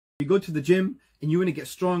You go to the gym and you want to get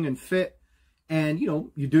strong and fit, and you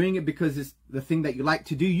know, you're doing it because it's the thing that you like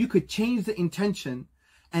to do. You could change the intention,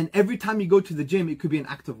 and every time you go to the gym, it could be an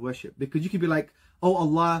act of worship, because you could be like, oh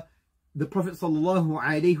Allah, the Prophet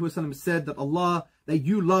ﷺ said that Allah, that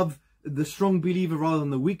you love the strong believer rather than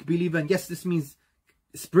the weak believer. And yes, this means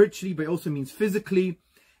spiritually, but it also means physically.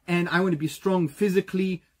 And I want to be strong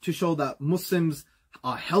physically to show that Muslims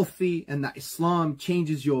are healthy, and that Islam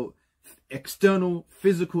changes your external,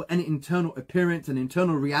 physical and internal appearance and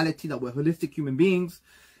internal reality, that we're holistic human beings,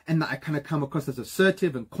 and that I kind of come across as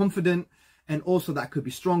assertive and confident, and also that I could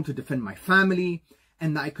be strong to defend my family,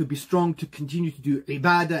 and that I could be strong to continue to do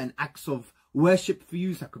ibadah and acts of worship for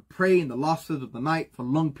you, so I could pray in the last third of the night for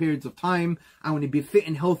long periods of time. I want to be fit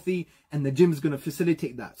and healthy, and the gym is going to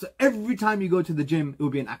facilitate that. So every time you go to the gym, it will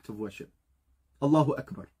be an act of worship. Allahu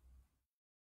Akbar.